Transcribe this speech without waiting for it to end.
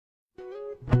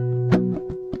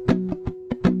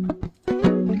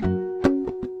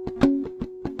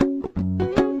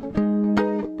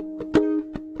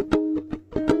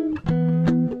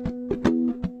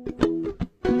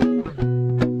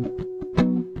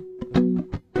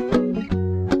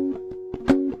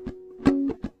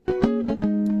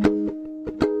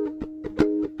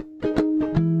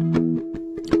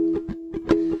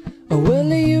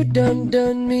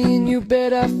Done me and you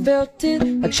bet I felt it.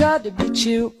 I tried to be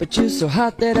chill, but you're so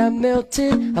hot that I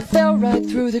melted. I fell right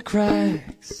through the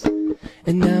cracks,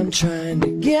 and now I'm trying to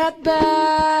get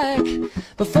back.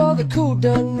 Before the cool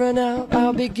done run out,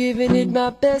 I'll be giving it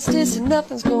my bestest, and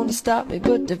nothing's gonna stop me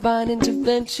but divine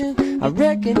intervention. I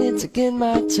reckon it's again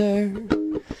my turn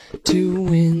to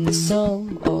win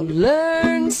some or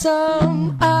learn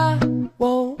some. I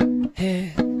won't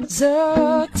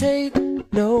hesitate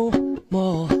no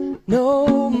more,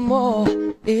 no more.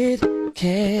 It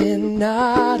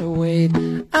cannot wait.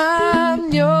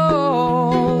 I'm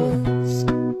yours.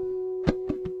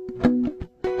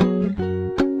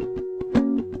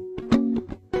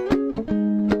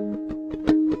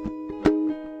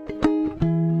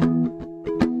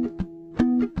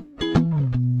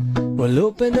 Well,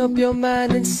 open up your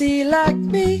mind and see like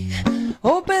me.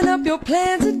 Open up your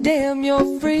plans and damn,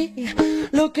 you're free.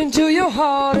 Look into your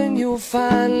heart and you'll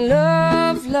find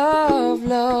love, love,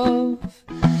 love.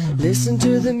 Listen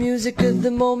to the music of the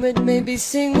moment, maybe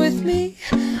sing with me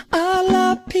a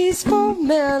la peaceful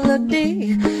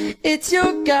melody. It's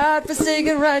your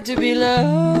God-forsaken right to be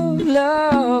loved,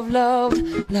 loved,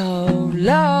 loved, loved,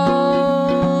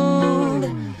 loved.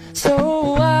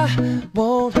 So I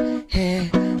won't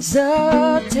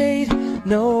hesitate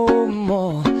no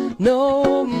more,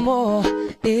 no more.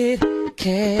 It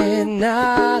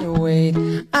cannot wait.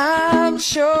 I'm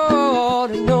sure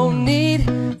there's no need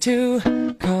to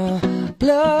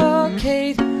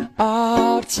complicate.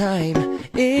 Our time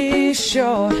is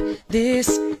short. This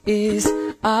is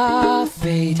our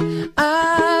fate.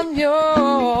 I'm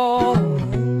yours.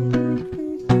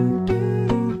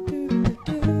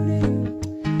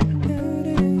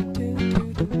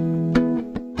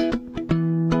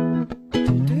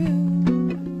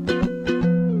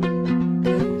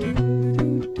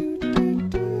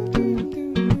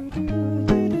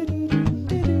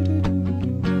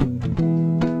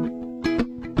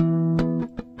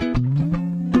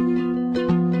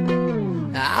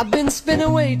 I've been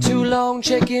spinning way too long,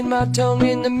 checking my tongue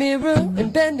in the mirror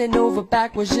and bending over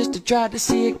backwards just to try to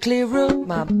see it clearer.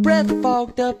 My breath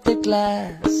fogged up the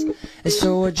glass, and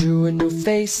so I drew a new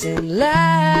face and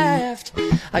laughed.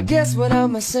 I guess what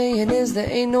I'm saying is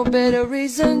there ain't no better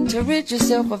reason to rid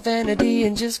yourself of vanity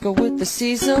and just go with the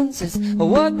seasons. It's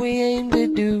what we aim to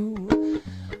do.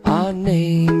 Our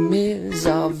name is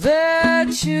our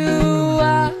virtue.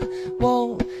 I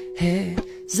won't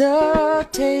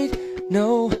hesitate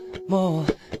no more,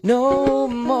 no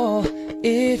more.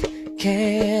 It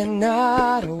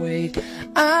cannot wait.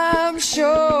 I'm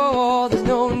sure there's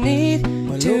no need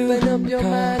to open up your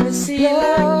mind and see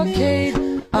like me.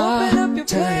 Open up your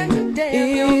time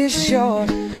is short.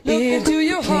 It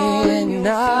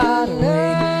cannot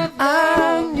wait.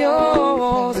 I'm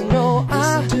yours. No,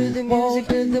 I won't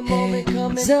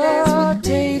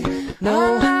hesitate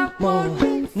no more,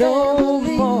 no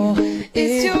more.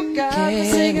 It's your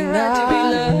God-forsaken right to be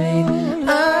loved.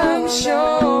 I'm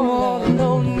sure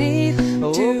no need to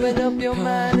open up your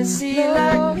mind and see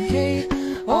like me.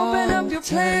 Open up your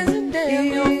plans and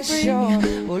damn, you're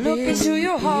free. Well, look into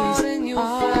your heart and you'll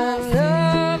find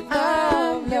love.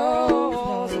 I'm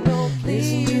yours.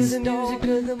 Listen to the music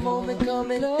of the moment,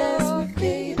 come and dance with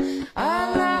me.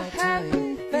 I'm not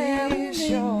happy, very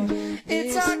sure.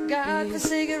 It's our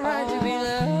God-forsaken right to be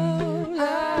loved.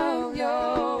 I'm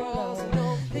yours.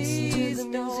 Listen to the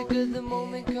music of the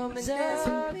moment, come and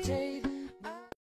dance with me.